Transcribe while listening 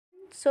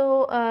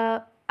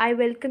I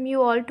welcome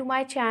you all to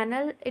my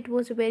channel. It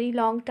was a very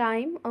long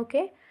time.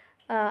 Okay,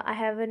 I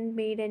haven't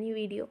made any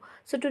video.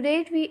 So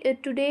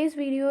today's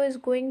video is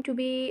going to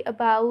be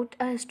about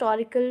a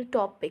historical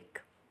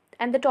topic,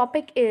 and the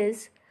topic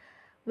is,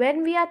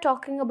 when we are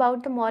talking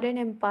about the Mauryan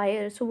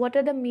Empire, so what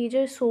are the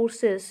major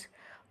sources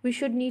we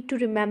should need to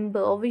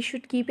remember, or we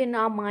should keep in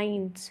our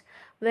minds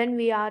when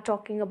we are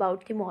talking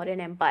about the Mauryan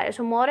Empire?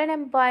 So Mauryan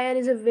Empire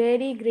is a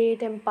very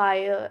great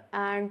empire,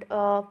 and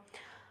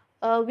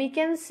we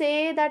can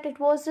say that it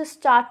was the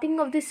starting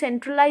of the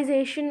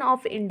centralization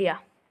of India.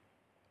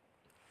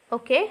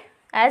 Okay,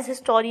 as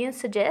historians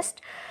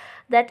suggest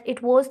that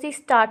it was the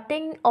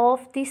starting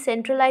of the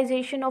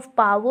centralization of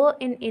power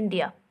in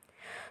India.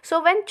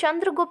 So when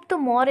Chandragupt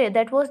Maurya,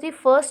 that was the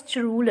first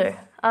ruler,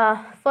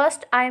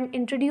 first I am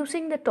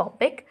introducing the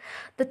topic.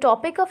 The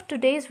topic of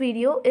today's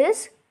video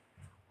is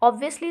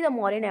obviously the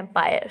Mauryan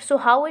Empire. So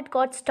how it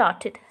got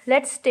started,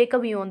 let's take a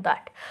view on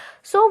that.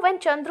 So when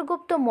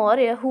Chandragupt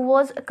Maurya, who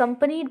was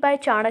accompanied by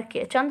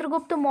Chanakya,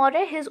 Chandragupt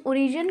Maurya, his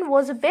origin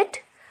was a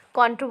bit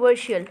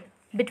controversial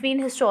between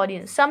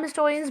historians. Some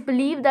historians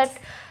believe that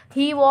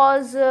he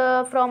was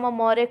from a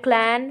Maurya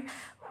clan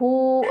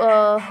who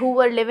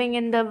were living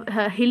in the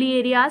hilly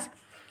areas.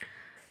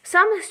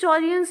 Some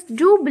historians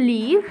do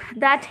believe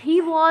that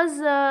he was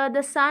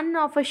the son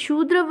of a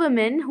Shudra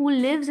woman who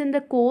lives in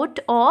the court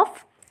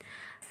of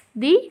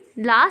the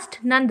last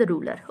Nanda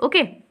ruler.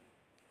 Okay,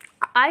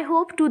 I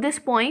hope to this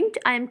point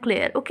I am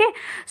clear. Okay,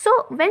 so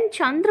when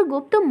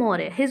Chandragupta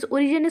Maurya, his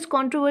origin is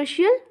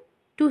controversial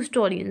to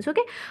historians.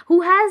 Okay, who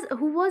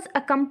was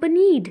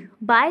accompanied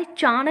by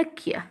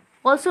Chanakya,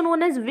 also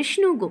known as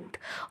Vishnugupta,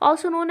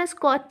 also known as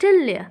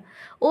Kautilya,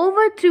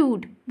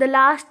 overthrew the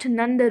last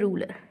Nanda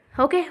ruler.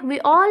 Okay, we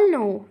all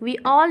know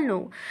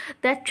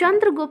that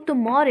Chandragupta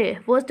Maurya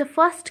was the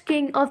first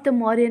king of the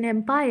Mauryan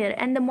Empire,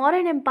 and the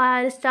Mauryan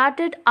Empire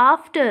started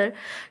after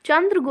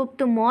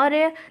Chandragupta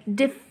Maurya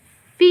defeated.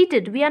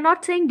 We are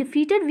not saying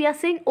defeated, we are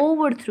saying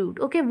overthrew.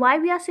 Okay, why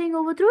we are saying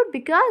overthrew?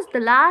 Because the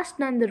last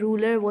Nanda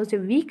ruler was a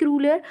weak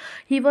ruler.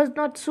 He was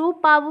not so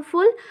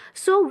powerful.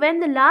 So when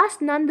the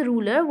last Nanda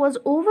ruler was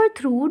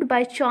overthrown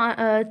by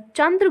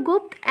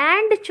Chandragupt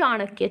and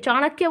Chanakya.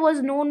 Chanakya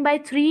was known by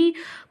three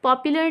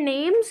popular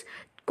names: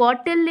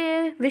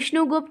 Kautilya,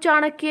 Vishnugupta,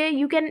 Chanakya.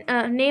 You can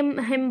name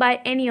him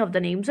by any of the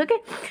names. Okay,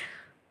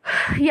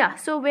 yeah.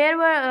 So where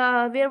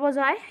was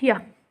I?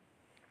 Yeah.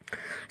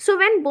 So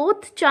when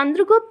both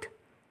Chandragupt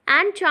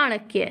and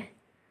Chanakya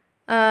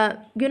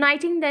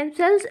uniting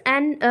themselves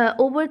and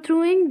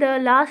overthrowing the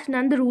last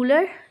Nanda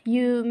ruler,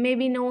 you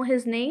maybe know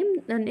his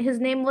name, and his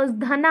name was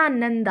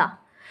Dhanananda.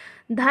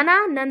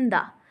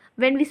 Dhanananda.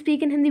 When we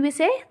speak in Hindi, we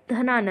say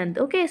Dhananand.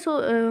 Okay,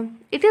 so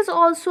it is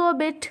also a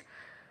bit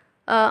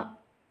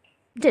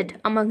did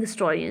among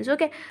historians.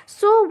 Okay,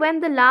 so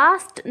when the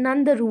last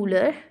Nanda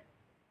ruler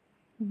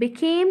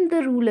became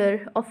the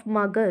ruler of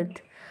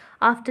Magad,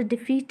 after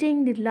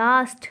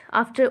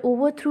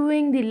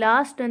overthrowing the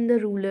last Nanda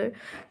ruler,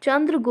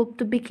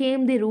 Chandragupta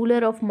became the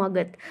ruler of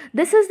Magad.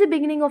 This is the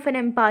beginning of an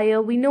empire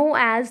we know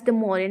as the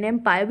Mauryan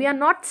Empire. We are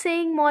not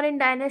saying Mauryan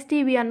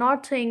dynasty, we are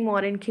not saying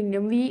Mauryan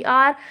kingdom. We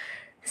are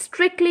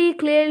strictly,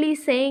 clearly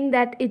saying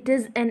that it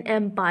is an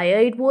empire.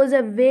 It was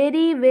a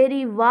very,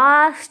 very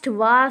vast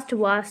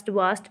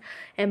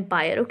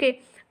empire.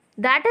 Okay,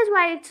 that is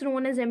why it's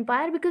known as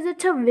empire, because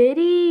it's a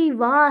very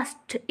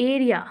vast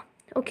area.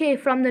 Okay,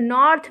 from the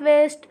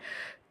northwest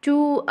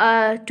to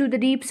the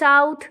deep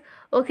south.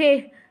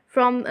 Okay,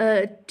 from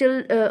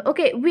till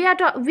okay,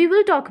 we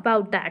will talk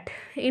about that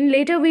in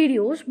later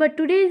videos, but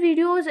today's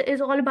videos is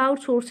all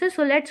about sources.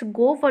 So let's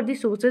go for the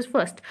sources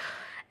first.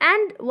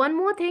 And one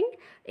more thing,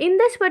 in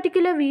this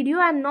particular video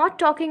I'm not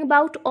talking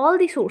about all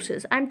the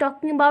sources. I'm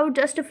talking about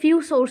just a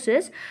few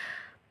sources.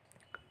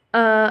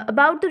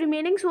 About the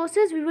remaining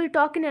sources we will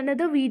talk in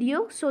another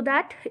video, so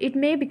that it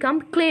may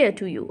become clear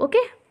to you.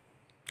 Okay,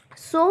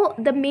 so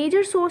the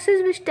major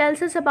sources which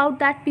tells us about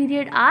that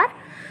period are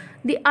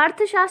the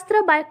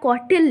Arthshastra by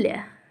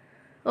Kautilya.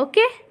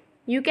 Okay,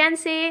 you can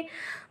say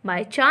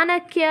by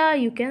Chanakya,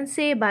 you can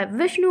say by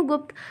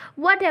Vishnugupta,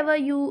 whatever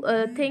you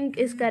think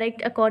is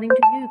correct according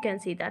to you, you can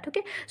say that.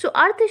 Okay, so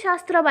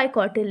Arthshastra by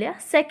Kautilya.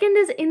 Second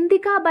is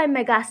Indica by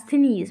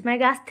Megasthenes.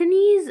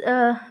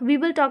 We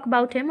will talk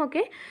about him.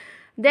 Okay,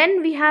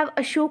 then we have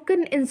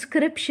Ashokan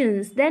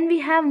inscriptions. Then we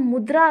have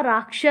Mudra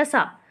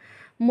Rakshasa.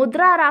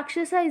 Mudra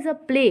Rakshasa is a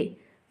play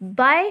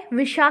by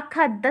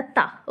Vishakha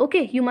Datta.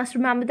 Okay, you must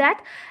remember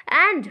that.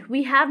 And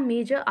we have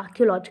major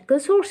archaeological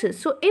sources.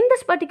 So in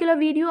this particular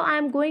video, I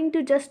am going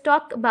to just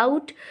talk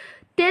about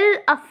till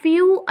a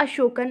few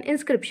Ashokan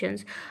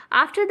inscriptions.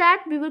 After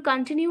that, we will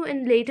continue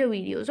in later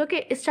videos.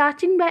 Okay,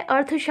 starting by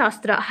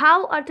Arthshastra.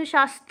 How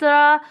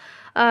Arthshastra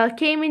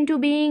came into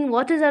being,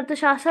 what is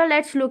Arthshastra?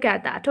 Let's look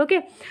at that.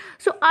 Okay,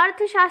 so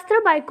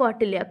Arthshastra by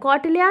Kautilya.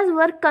 Kautilya's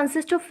work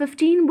consists of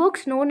 15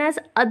 books known as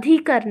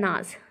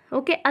Adhikarnas.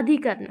 Okay,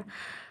 Adhikarna.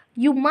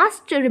 You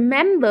must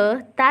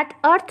remember that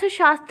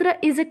Arthshastra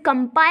is a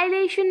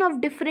compilation of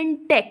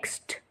different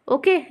texts.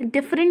 Okay,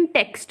 different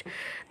text.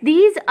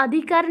 These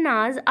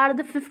Adhikarnas are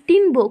the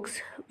 15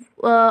 books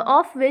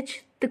of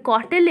which the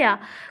Kautilya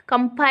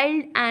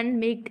compiled and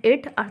made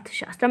it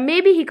Arthshastra.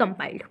 Maybe he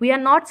compiled. We are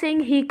not saying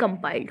he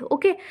compiled.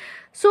 Okay,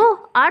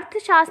 so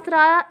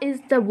Arthshastra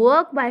is the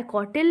work by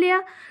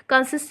Kautilya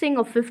consisting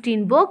of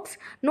 15 books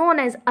known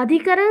as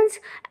Adhikarans,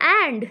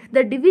 and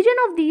the division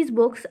of these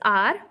books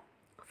are: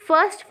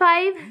 first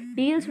 5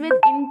 deals with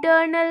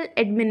internal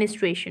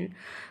administration.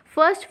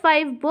 First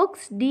 5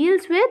 books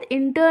deals with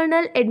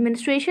internal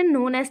administration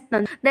known as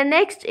Tantra. The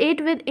next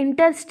 8 with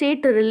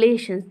interstate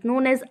relations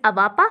known as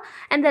Avapa,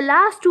 and the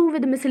last 2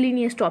 with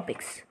miscellaneous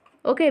topics.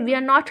 Okay, we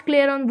are not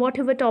clear on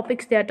whatever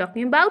topics they are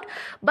talking about,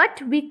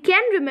 but we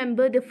can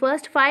remember the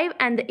first 5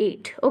 and the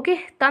 8. Okay,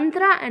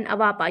 Tantra and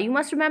Avapa. You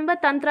must remember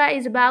Tantra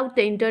is about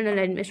the internal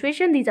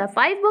administration. These are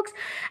 5 books,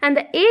 and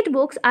the 8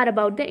 books are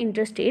about the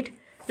interstate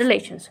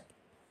relations.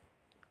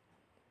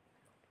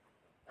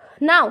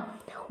 Now,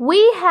 we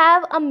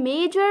have a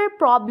major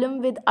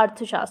problem with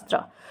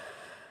Arthshastra.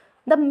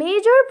 The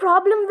major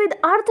problem with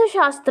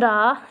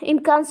Arthshastra, in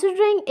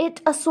considering it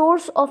a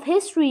source of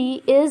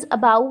history, is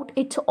about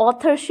its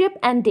authorship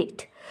and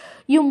date.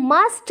 You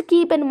must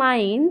keep in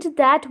mind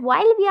that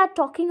while we are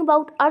talking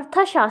about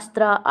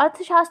Arthshastra,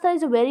 Arthshastra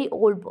is a very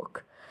old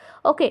book.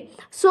 Okay,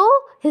 so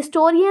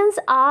historians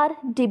are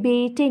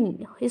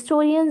debating.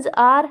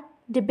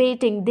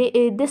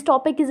 This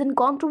topic is in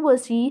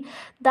controversy,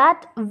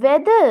 that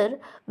whether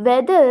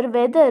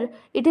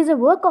it is a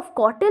work of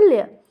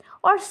Kautilya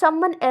or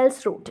someone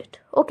else wrote it.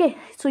 Okay,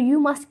 so you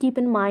must keep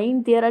in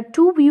mind there are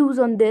 2 views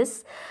on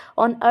this.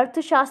 On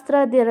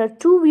Arthshastra there are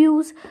 2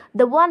 views.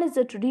 The one is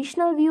the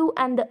traditional view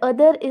and the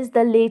other is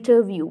the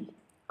later view.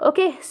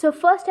 Okay, so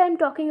first I am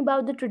talking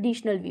about the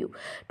traditional view.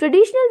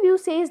 Traditional view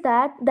says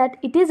that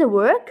it is a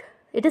work.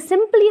 It is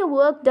simply a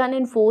work done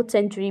in 4th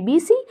century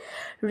BC,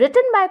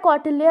 written by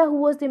Kautilya, who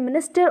was the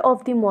minister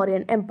of the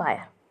Mauryan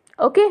Empire.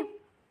 Okay,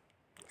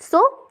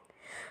 so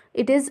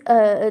it is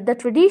the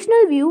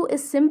traditional view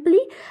is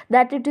simply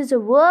that it is a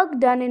work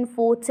done in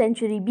 4th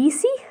century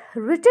BC,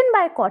 written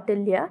by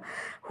Kautilya,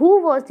 who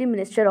was the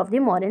minister of the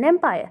Mauryan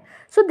Empire.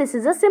 So this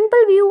is a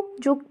simple view.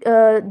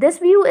 This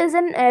view is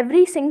in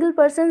every single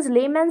person's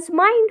layman's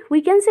mind,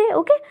 we can say.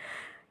 Okay,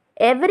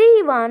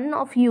 every one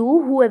of you,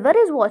 whoever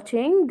is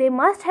watching, they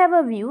must have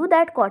a view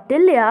that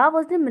Kautilya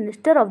was the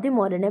minister of the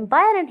Mauryan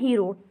Empire and he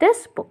wrote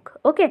this book.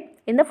 Okay,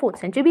 in the 4th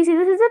century BC.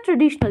 This is a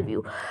traditional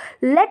view.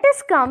 Let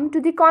us come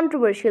to the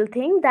controversial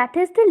thing, that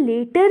is the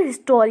later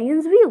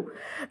historians' view.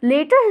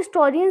 Later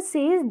historians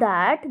says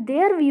that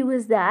their view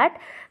is that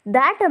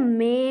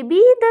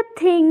maybe the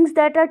things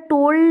that are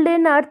told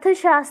in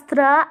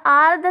Arthshastra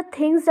are the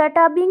things that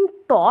are being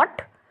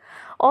taught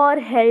or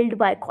held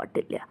by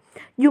Kautilya.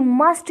 You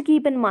must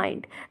keep in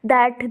mind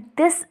that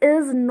this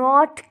is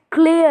not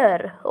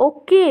clear.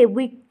 Okay,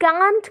 we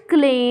can't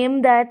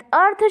claim that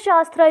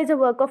Arthshastra is a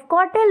work of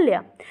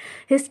Kautilya.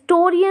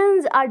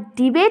 Historians are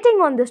debating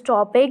on this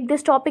topic.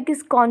 This topic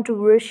is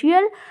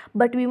controversial,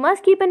 but we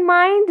must keep in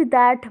mind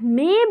that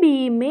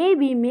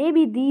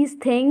maybe these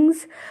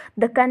things,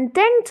 the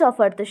contents of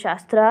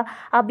Arthshastra,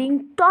 are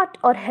being taught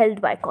or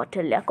held by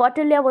Kautilya.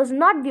 Kautilya was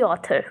not the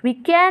author. We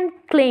can't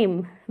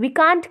claim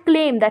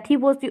that he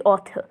was the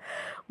author.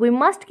 We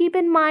must keep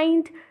in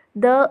mind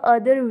the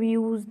other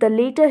views, the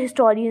later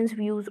historians'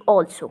 views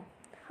also.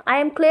 I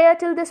am clear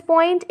till this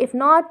point. If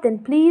not, then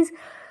please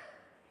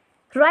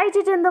write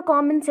it in the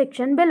comment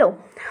section below.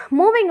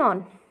 Moving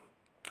on.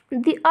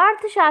 The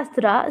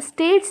Arthshastra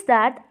states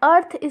that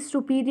earth is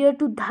superior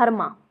to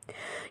dharma.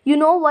 You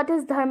know what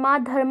is dharma?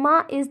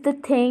 Dharma is the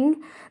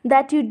thing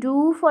that you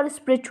do for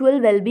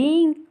spiritual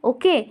well-being.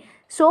 Okay,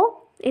 so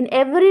in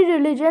every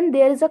religion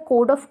there is a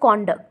code of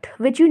conduct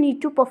which you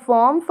need to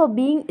perform for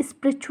being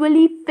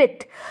spiritually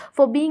fit,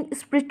 for being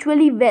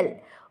spiritually well.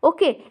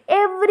 Okay,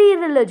 every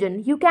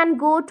religion, you can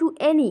go to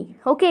any.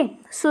 Okay,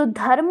 so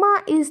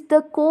dharma is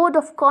the code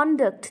of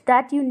conduct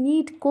that you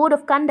need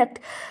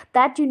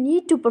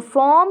to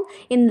perform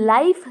in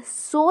life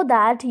so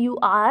that you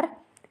are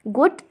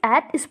good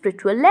at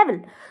spiritual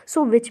level.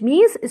 So which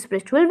means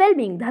spiritual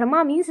well-being.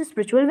 Dharma means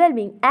spiritual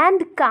well-being.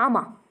 And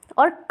kama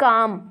or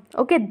calm.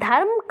 Okay,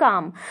 dharma,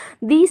 calm.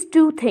 These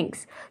 2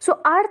 things. So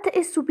earth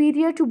is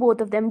superior to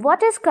both of them.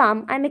 What is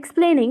calm? I'm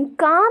explaining.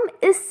 Calm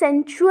is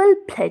sensual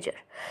pleasure.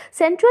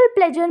 Sensual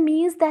pleasure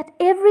means that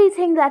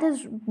everything that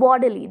is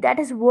bodily, that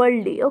is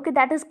worldly, okay,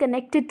 that is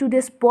connected to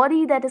this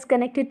body, that is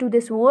connected to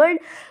this world.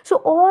 So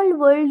all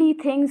worldly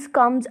things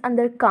comes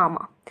under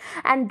kama.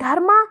 And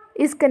dharma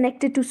is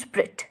connected to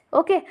spirit.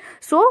 Okay,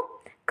 so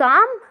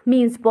Kam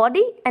means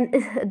body and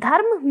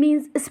dharma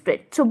means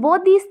spirit. So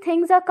both these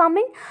things are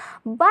coming.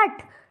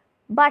 But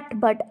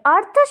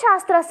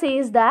Arthshastra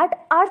says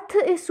that earth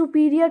is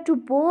superior to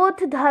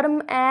both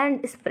dharma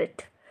and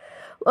spirit.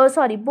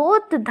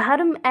 Both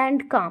dharma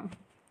and kam.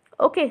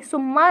 Okay, so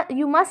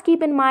you must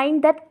keep in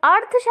mind that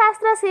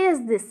Arthshastra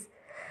says this.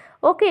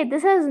 Okay,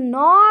 this is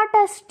not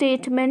a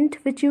statement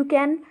which you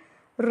can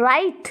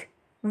write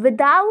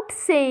without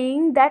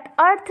saying that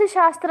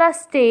Arthshastra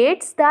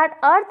states that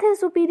earth is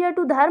superior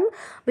to dharma,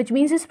 which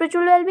means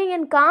spiritual well-being,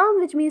 and kam,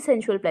 which means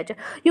sensual pleasure.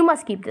 You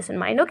must keep this in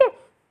mind, okay?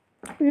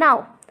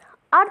 Now,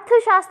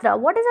 Arthshastra.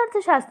 What is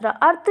Arthshastra?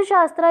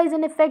 Arthshastra is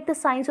in effect the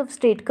science of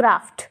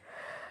statecraft.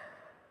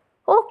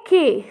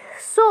 Okay,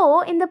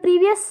 so in the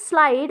previous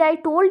slide, I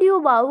told you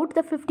about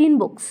the 15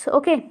 books,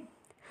 okay?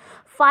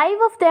 5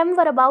 of them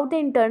were about the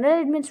internal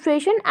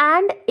administration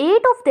and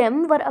 8 of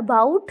them were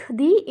about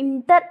the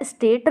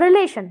interstate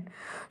relation.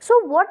 So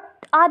what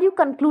are you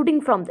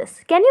concluding from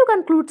this? Can you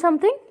conclude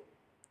something?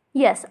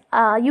 Yes,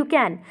 you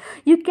can.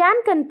 You can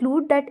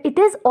conclude that it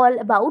is all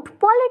about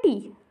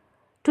polity.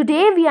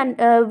 Today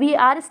we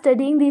are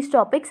studying these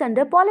topics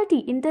under polity,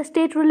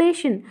 interstate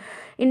relation,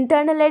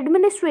 internal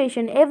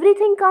administration,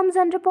 everything comes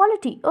under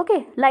polity,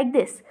 okay, like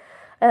this.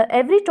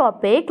 Every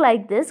topic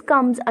like this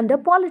comes under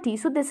polity.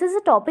 So this is a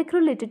topic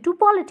related to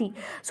polity.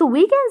 So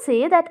we can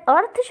say that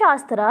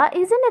Arthshastra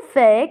is in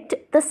effect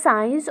the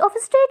science of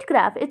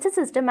statecraft. It's a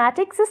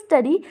systematic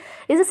study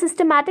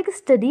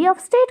of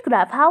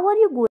statecraft. How are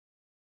you going?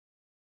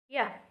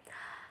 Yeah.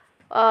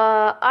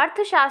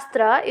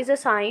 Arthshastra is a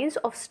science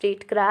of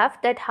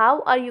statecraft, that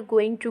how are you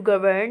going to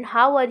govern,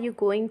 how are you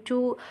going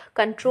to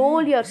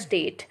control your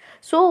state.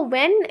 So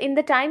when in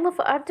the time of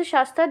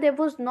Arthshastra, there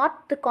was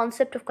not the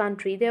concept of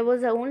country, there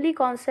was the only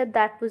concept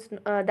that is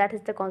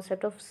the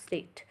concept of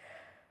state.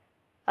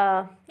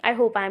 I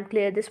hope I am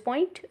clear to this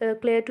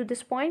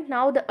point.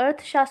 Now the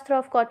Arthshastra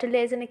of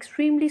Kautilya is an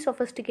extremely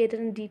sophisticated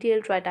and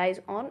detailed treatise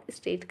on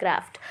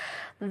statecraft.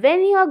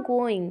 When you are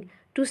going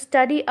to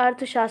study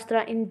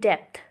Arthshastra in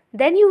depth,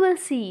 then you will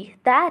see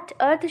that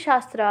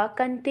Arthshastra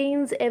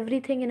contains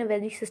everything in a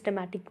very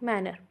systematic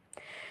manner.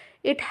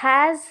 It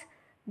has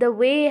the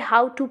way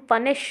how to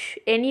punish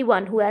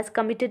anyone who has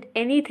committed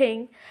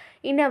anything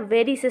in a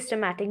very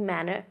systematic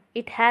manner.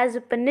 It has a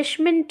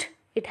punishment.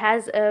 It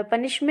has a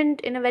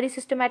punishment in a very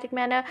systematic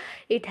manner.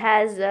 It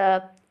has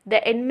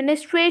the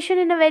administration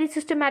in a very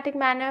systematic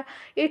manner.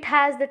 It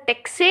has the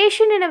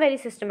taxation in a very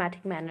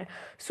systematic manner.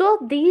 So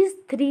these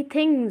 3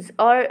 things,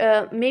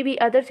 or maybe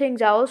other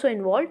things are also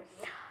involved,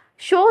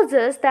 shows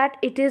us that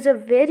it is a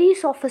very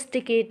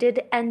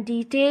sophisticated and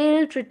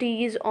detailed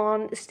treatise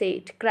on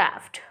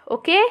statecraft.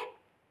 Okay?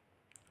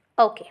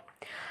 Okay.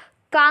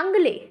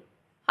 Kangle.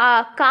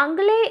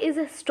 Kangle is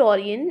a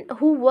historian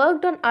who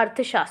worked on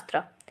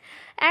Arthshastra,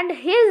 and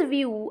his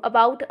view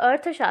about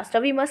Arthshastra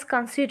we must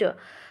consider.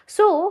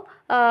 So,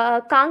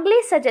 Kangle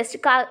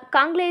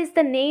is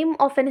the name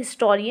of an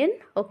historian,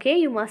 okay,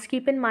 you must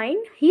keep in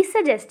mind. He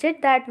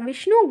suggested that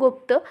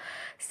Vishnugupta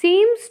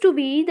seems to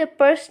be the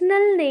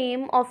personal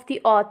name of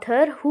the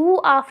author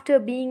who, after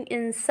being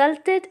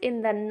insulted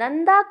in the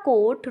Nanda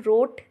court,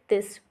 wrote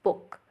this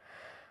book.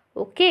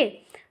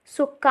 Okay,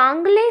 so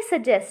Kangle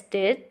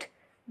suggested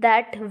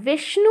that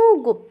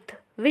Vishnugupta,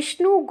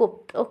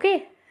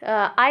 okay,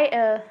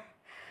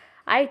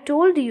 I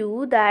told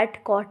you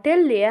that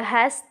Kautilya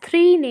has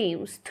 3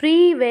 names,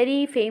 3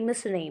 very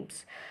famous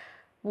names.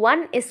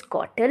 One is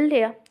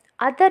Kautilya,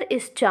 other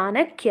is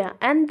Chanakya,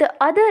 and the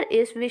other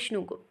is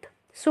Vishnugupta.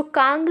 So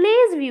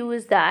Kangle's view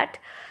is that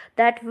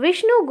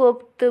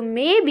Vishnugupta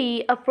may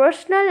be a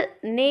personal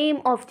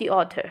name of the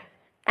author,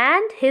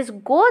 and his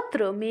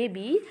Gotra may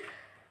be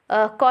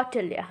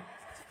Kautilya.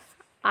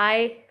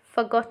 I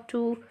forgot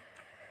to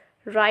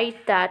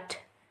write that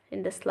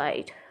in the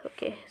slide.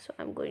 Okay, so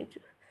I'm going to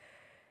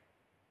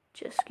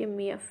just give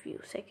me a few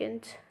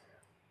seconds.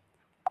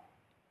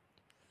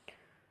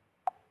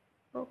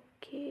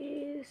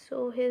 Okay,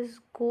 so his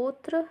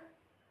Gotra,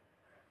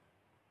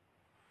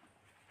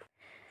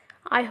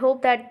 I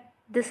hope that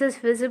this is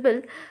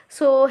visible.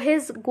 So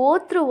his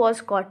Gotra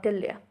was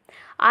Kautilya.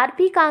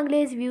 R.P.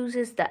 Kangle's view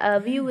is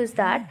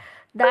that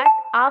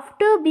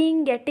after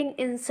getting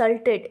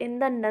insulted in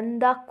the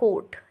Nanda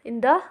court,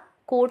 in the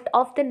court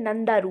of the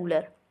Nanda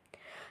ruler,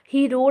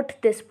 he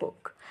wrote this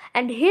book.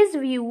 And his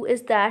view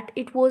is that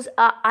it was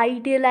an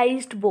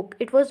idealized book.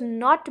 It was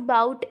not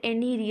about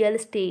any real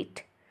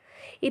state.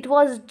 It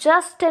was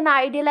just an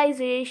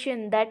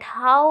idealization that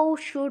how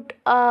should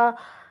a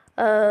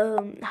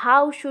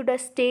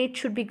state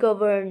should be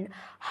governed.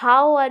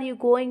 How are you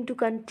going to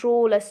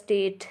control a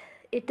state?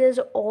 It is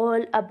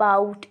all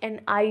about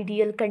an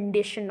ideal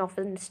condition of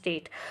a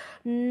state,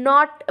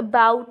 not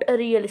about a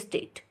real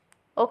state.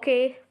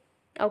 Okay.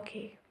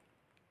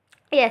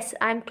 Yes,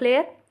 I'm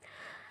clear.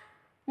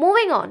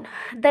 Moving on,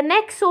 the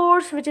next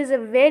source, which is a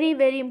very,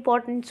 very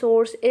important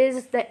source,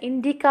 is the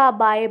Indica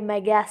by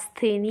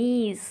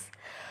Megasthenes.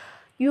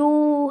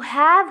 You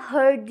have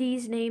heard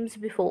these names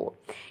before.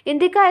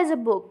 Indica is a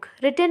book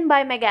written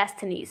by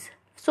Megasthenes.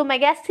 So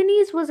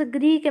Megasthenes was a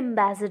Greek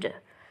ambassador.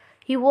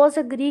 He was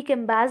a Greek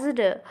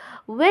ambassador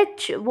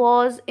which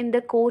was in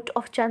the court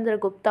of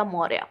Chandragupta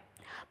Maurya.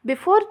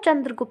 Before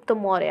Chandragupta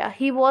Maurya,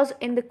 he was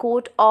in the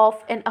court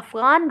of an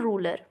Afghan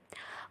ruler.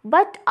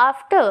 But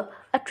after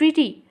a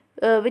treaty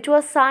which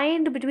was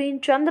signed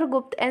between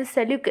Chandragupt and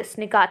Seleucus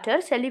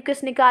Nicator.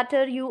 Seleucus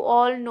Nicator, you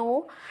all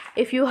know,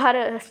 if you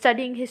are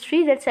studying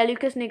history, that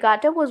Seleucus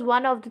Nicator was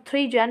one of the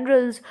 3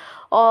 generals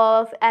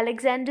of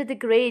Alexander the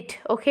Great,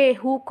 okay,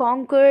 who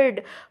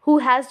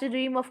has the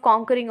dream of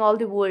conquering all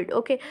the world,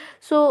 okay.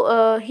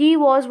 So he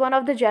was one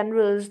of the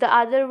generals. The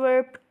other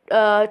were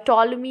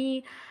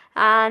Ptolemy,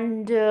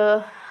 and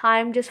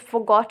I'm just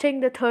forgetting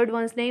the third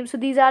one's name. So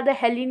these are the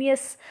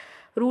Hellenius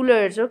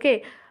rulers,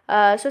 okay.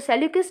 So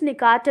Seleucus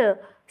Nicator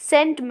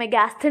sent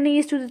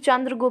Megasthenes to the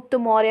Chandragupta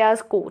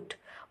Maurya's court,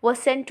 was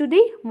sent to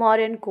the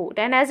Mauryan court,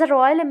 and as a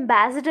royal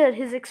ambassador,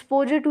 his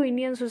exposure to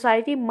Indian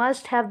society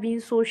must have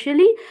been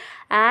socially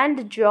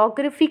and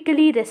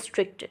geographically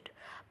restricted,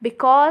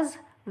 because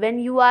when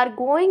you are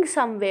going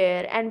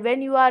somewhere and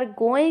when you are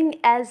going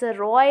as a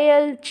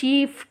royal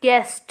chief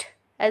guest,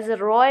 as a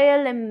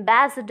royal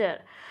ambassador,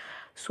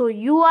 so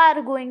you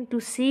are going to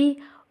see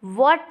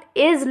what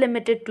is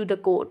limited to the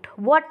court,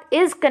 what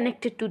is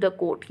connected to the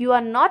court. You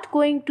are not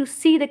going to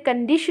see the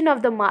condition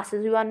of the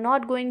masses. You are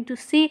not going to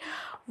see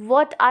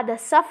what are the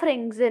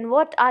sufferings and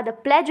what are the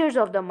pleasures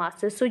of the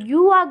masses. So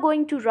you are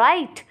going to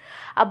write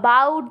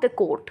about the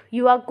court.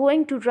 You are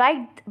going to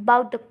write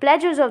about the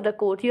pleasures of the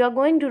court. You are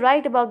going to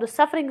write about the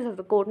sufferings of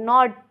the court,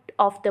 not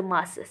of the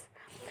masses.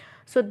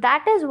 So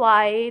that is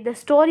why the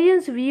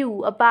historian's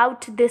view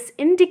about this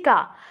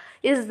Indica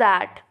is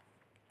that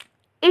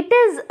it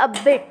is a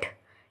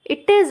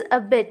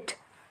bit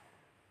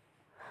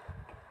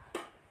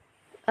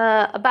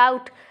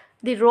about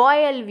the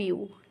royal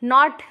view,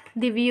 not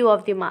the view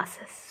of the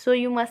masses. So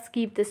you must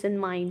keep this in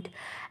mind.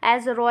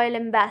 As a royal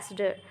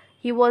ambassador,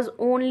 he was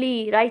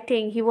only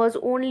writing, he was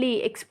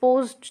only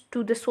exposed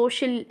to the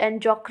social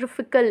and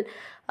geographically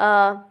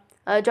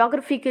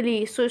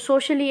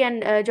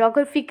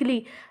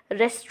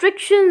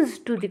restrictions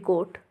to the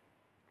court.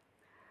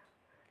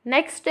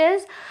 Next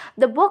is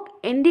the book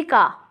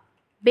Indica,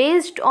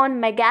 based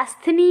on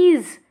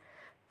Megasthenes'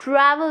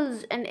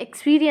 travels and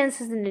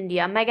experiences in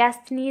India.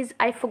 Megasthenes,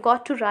 I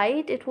forgot to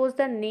write, it was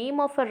the name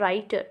of a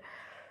writer,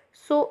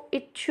 so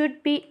it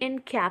should be in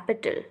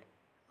capital.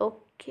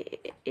 Okay,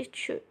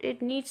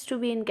 it needs to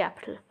be in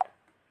capital.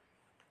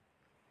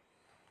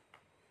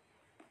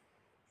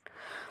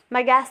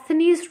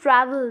 Megasthenes'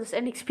 travels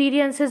and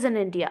experiences in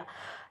India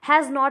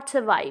has not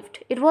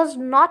survived. It was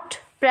not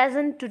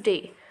present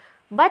today.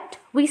 But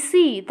we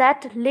see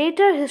that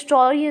later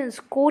historians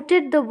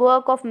quoted the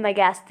work of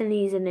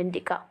Megasthenes in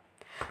Indica.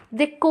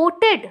 They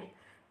quoted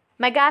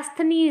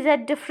Megasthenes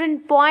at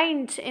different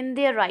points in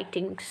their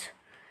writings.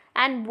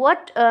 And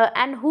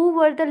who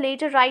were the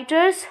later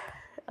writers?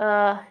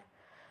 The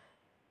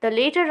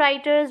later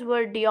writers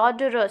were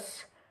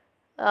Diodorus,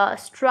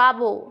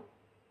 Strabo,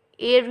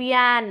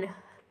 Arrian,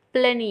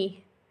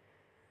 Pliny.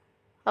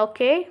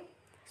 Okay,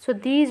 so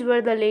these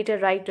were the later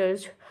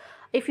writers.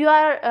 If you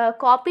are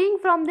copying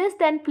from this,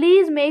 then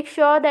please make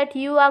sure that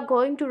you are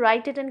going to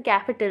write it in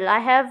capital. I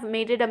have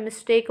made it a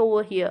mistake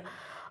over here.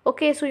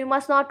 Okay, so you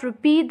must not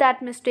repeat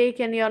that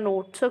mistake in your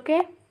notes,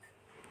 okay?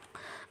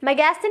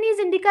 Megasthenes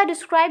Indica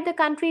described the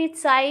country,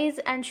 its size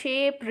and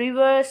shape,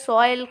 rivers,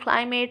 soil,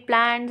 climate,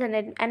 plants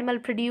and animal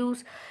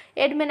produce,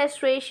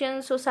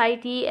 administration,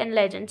 society and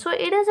legend. So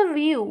it is a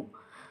view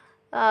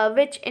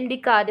which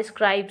Indica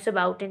describes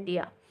about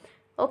India.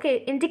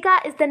 Okay, Indica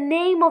is the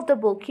name of the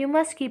book, you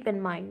must keep in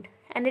mind.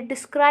 And it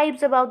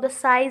describes about the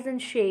size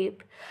and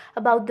shape,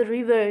 about the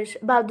rivers,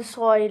 about the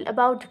soil,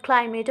 about the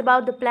climate,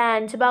 about the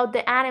plants, about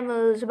the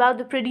animals, about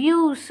the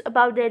produce,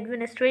 about the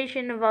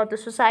administration, about the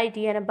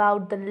society, and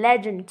about the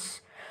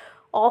legends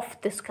of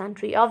this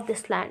country, of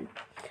this land.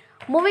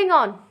 Moving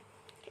on,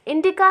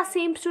 Indica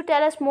seems to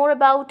tell us more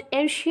about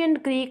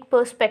ancient Greek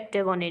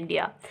perspective on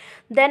India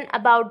than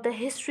about the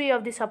history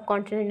of the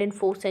subcontinent in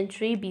 4th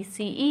century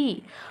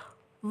BCE.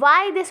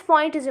 Why this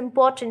point is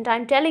important,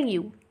 I'm telling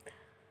you.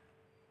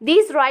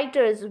 These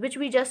writers which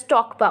we just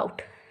talked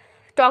about,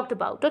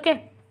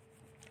 okay,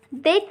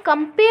 they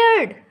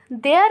compared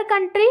their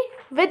country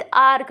with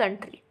our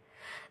country.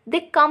 They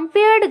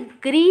compared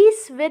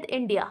Greece with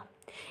India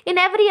in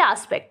every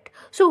aspect.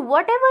 So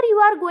whatever you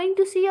are going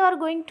to see, you are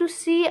going to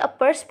see a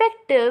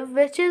perspective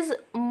which is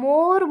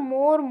more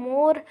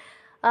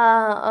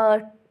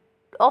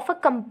of a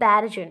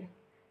comparison.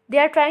 They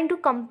are trying to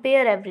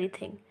compare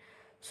everything.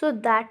 So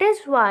that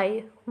is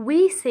why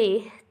we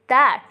say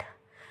that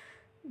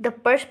the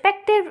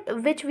perspective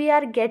which we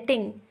are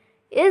getting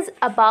is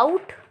of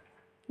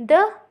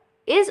the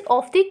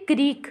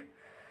Greek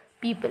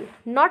people,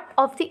 not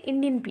of the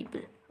Indian people,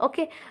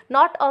 okay,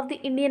 not of the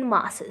Indian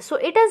masses. So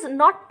it is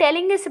not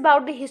telling us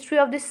about the history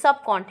of this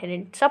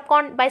subcontinent.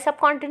 By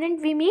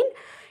subcontinent we mean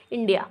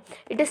India.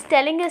 It is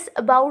telling us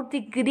about the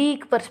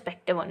Greek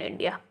perspective on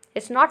India.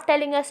 It's not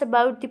telling us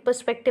about the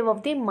perspective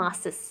of the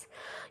masses.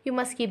 You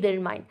must keep that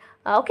in mind.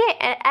 Okay,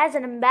 as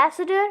an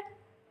ambassador,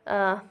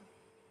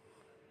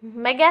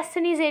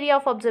 Megasthenes area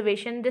of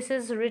observation, this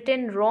is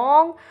written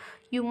wrong,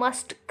 you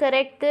must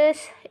correct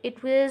this.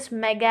 It was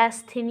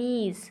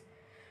Megasthenes.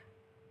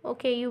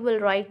 Okay, you will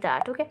write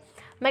that. Okay,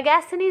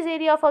 Megasthenes'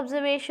 area of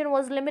observation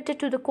was limited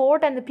to the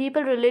court and the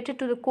people related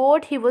to the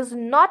court. He was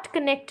not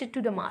connected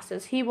to the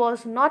masses. He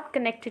was not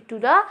connected to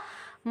the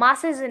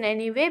masses in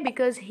any way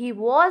because he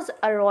was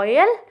a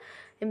royal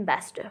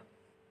ambassador.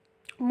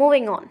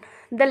 Moving on,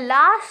 the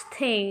last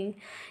thing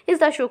is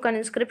the Ashokan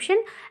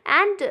inscription,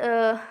 and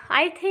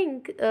I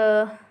think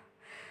I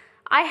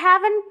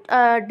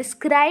haven't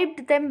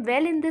described them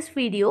well in this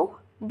video,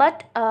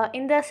 but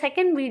in the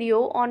second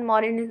video on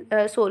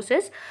Mauryan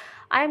sources,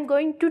 I am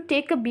going to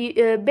take a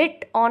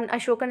bit on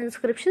Ashokan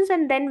inscriptions,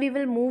 and then we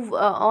will move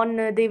on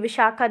the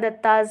Vishakha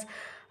Datta's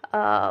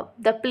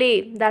the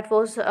play, that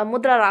was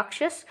Mudra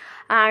Rakshas,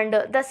 and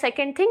the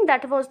second thing,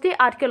 that was the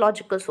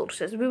archaeological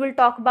sources. We will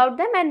talk about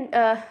them, and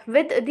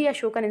with the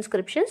Ashokan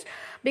inscriptions,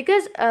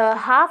 because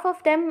half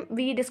of them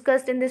we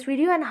discussed in this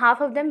video and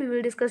half of them we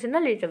will discuss in a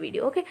later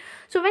video. Okay,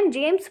 so when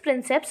James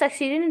Prinsep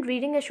succeeded in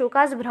reading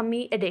Ashoka's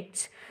Brahmi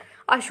edicts,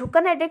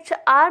 Ashokan edicts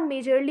are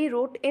majorly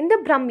wrote in the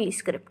Brahmi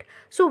script.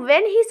 So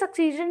when he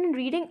succeeded in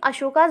reading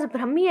Ashoka's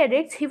Brahmi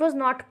edicts, he was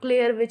not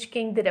clear which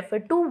king they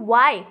referred to.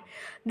 Why?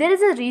 There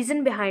is a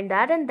reason behind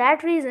that, and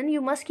that reason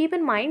you must keep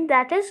in mind,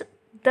 that is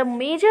the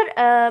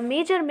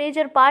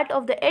major part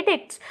of the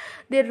edicts.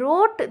 They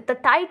wrote the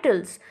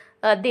titles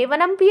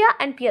Devanampiya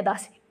and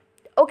Piyadasi.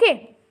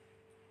 Okay.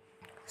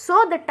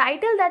 So the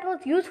title that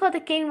was used for the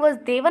king was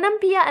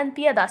Devanampiya and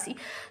Piyadasi.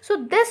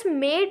 So this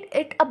made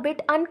it a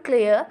bit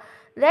unclear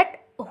that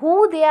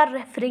who they are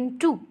referring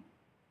to.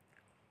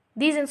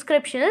 These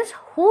inscriptions,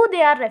 who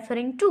they are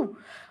referring to,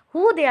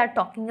 who they are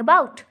talking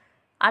about.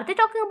 Are they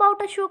talking about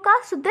Ashoka?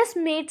 So this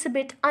makes a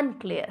bit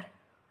unclear.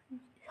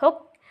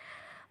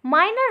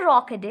 Minor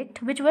rock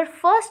edict, which were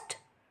first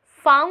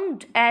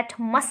found at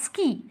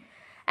Maski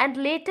and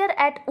later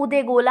at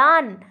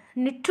Udegolan,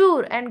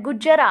 Nittur and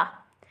Gujjara,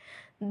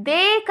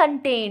 they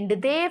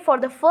for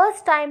the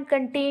first time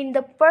contained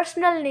the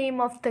personal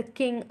name of the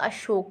king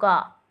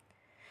Ashoka,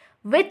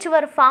 which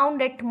were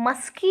found at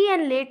Maski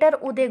and later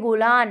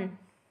Udegolan,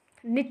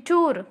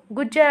 Nittur,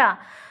 Gujjara.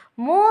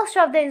 Most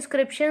of the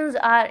inscriptions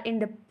are in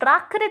the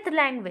Prakrit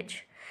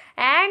language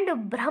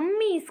and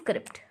Brahmi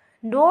script.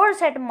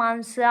 Doors at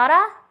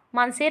Mansera,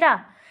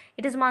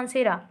 it is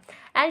Mansera,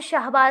 and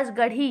Shahbaz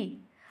Gadhi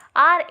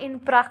are in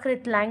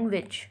Prakrit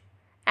language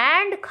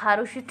and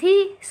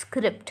Kharoshthi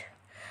script.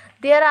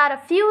 There are a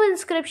few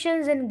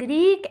inscriptions in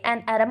Greek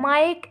and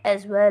Aramaic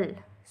as well.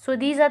 So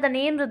these are the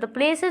names of the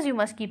places you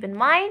must keep in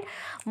mind.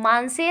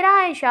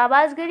 Mansera and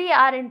Shahbaz Gadhi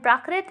are in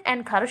Prakrit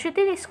and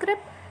Kharoshthi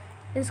script.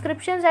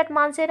 Inscriptions at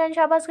Mansera and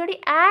Shahbaz Gadhi,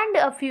 and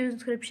a few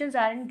inscriptions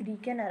are in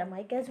Greek and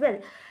Aramaic as well.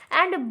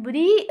 And a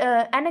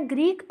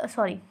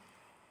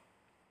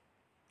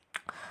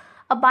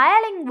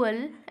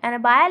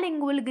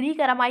bilingual Greek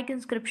Aramaic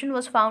inscription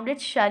was found at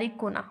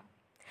Sharikuna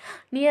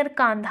near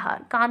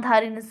Kandahar.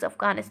 Kandahar is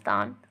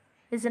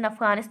in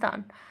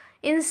Afghanistan,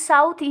 in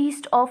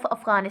southeast of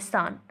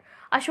Afghanistan.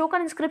 Ashokan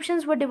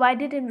inscriptions were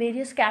divided in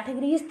various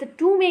categories. The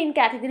two main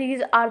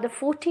categories are the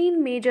 14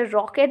 major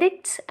rock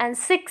edicts and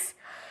 6,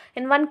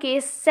 in one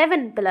case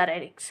 7 pillar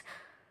edicts.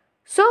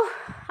 So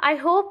I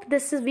hope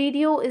this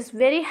video is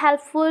very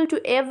helpful to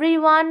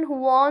everyone who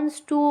wants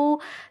to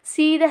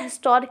see the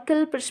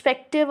historical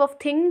perspective of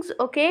things.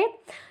 Okay,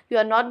 you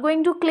are not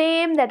going to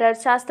claim that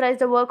Arthshastra is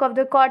the work of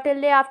the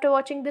Kautilya after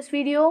watching this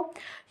video.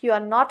 You are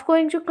not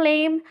going to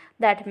claim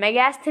that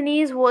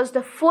Megasthenes was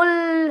the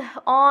full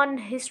on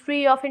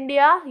history of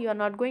India. You are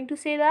not going to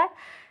say that.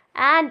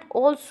 And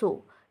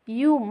also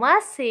you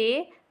must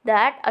say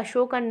that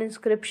Ashokan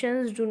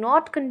inscriptions do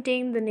not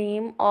contain the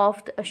name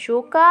of the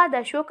Ashoka. The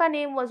Ashoka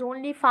name was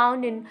only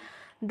found in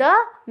the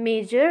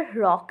major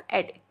rock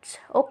edicts.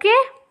 Okay,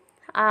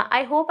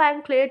 I hope I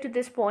am clear to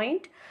this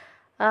point.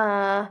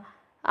 I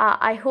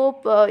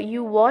hope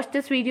you watched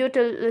this video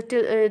till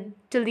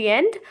the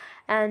end,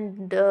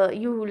 and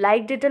you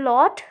liked it a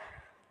lot,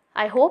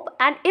 I hope.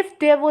 And if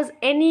there was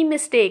any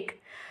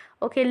mistake,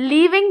 okay,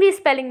 leaving these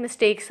spelling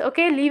mistakes, I'm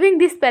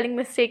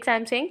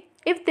saying,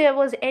 if there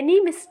was any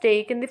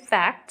mistake in the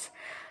facts,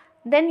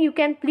 then you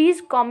can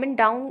please comment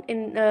down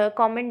in the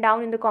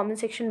comment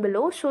section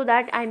below, so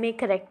that I may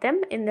correct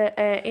them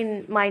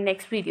in my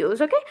next videos.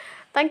 Okay,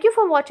 thank you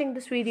for watching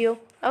this video.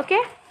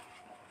 Okay.